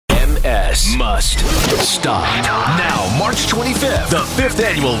MS must stop. Now, March 25th, the 5th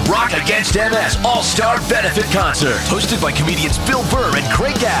annual Rock Against MS All-Star Benefit Concert, hosted by comedians Bill Burr and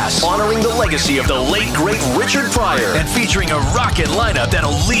Craig Gass, honoring the legacy of the late, great Richard Pryor, and featuring a rockin' lineup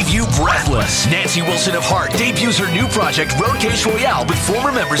that'll leave you breathless. Nancy Wilson of Heart debuts her new project, Roadcase Royale, with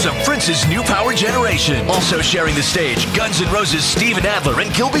former members of Prince's New Power Generation. Also sharing the stage, Guns N' Roses' Steven Adler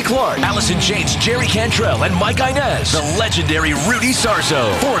and Gilby Clarke, Alice in Chains' Jerry Cantrell and Mike Inez, the legendary Rudy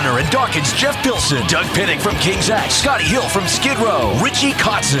Sarzo, Foreigner and Dawkins' Jeff Pilson, Doug Pinnick from King's X, Scotty Hill from Skid Row, Richie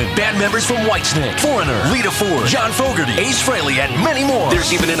Kotzen, band members from Whitesnake, Foreigner, Lita Ford, John Fogerty, Ace Frehley, and many more.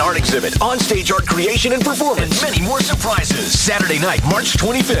 There's even an art exhibit, on-stage art creation and performance, and many more surprises. Saturday night, March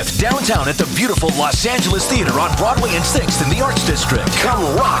 25th, downtown at the beautiful Los Angeles Theater on Broadway and 6th in the Arts District. Come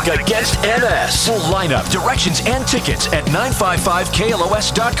rock against MS. Full lineup, directions, and tickets at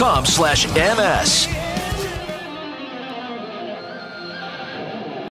 955KLOS.com/MS.